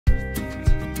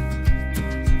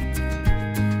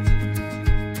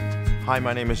Hi,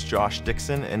 my name is Josh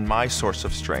Dixon, and my source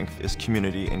of strength is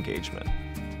community engagement.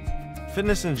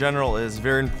 Fitness in general is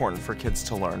very important for kids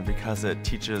to learn because it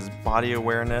teaches body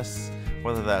awareness,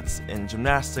 whether that's in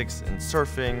gymnastics, in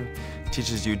surfing,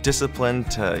 teaches you discipline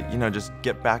to, just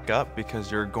get back up because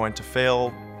you're going to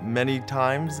fail many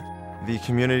times. The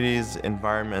communities,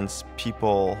 environments,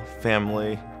 people,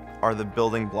 family are the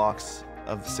building blocks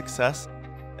of success.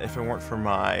 If it weren't for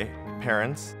my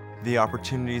parents, the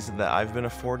opportunities that I've been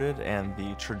afforded and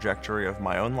the trajectory of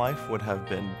my own life would have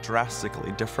been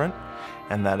drastically different,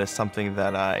 and that is something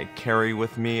that I carry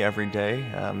with me every day.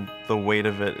 The weight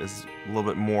of it is a little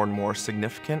bit more and more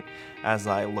significant as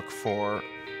I look for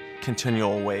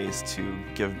continual ways to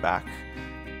give back.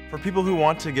 For people who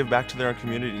want to give back to their own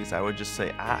communities, I would just say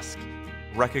ask.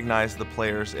 Recognize the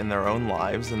players in their own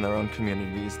lives, in their own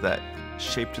communities that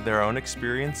shaped their own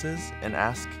experiences, and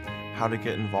ask how to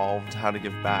get involved, how to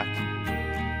give back.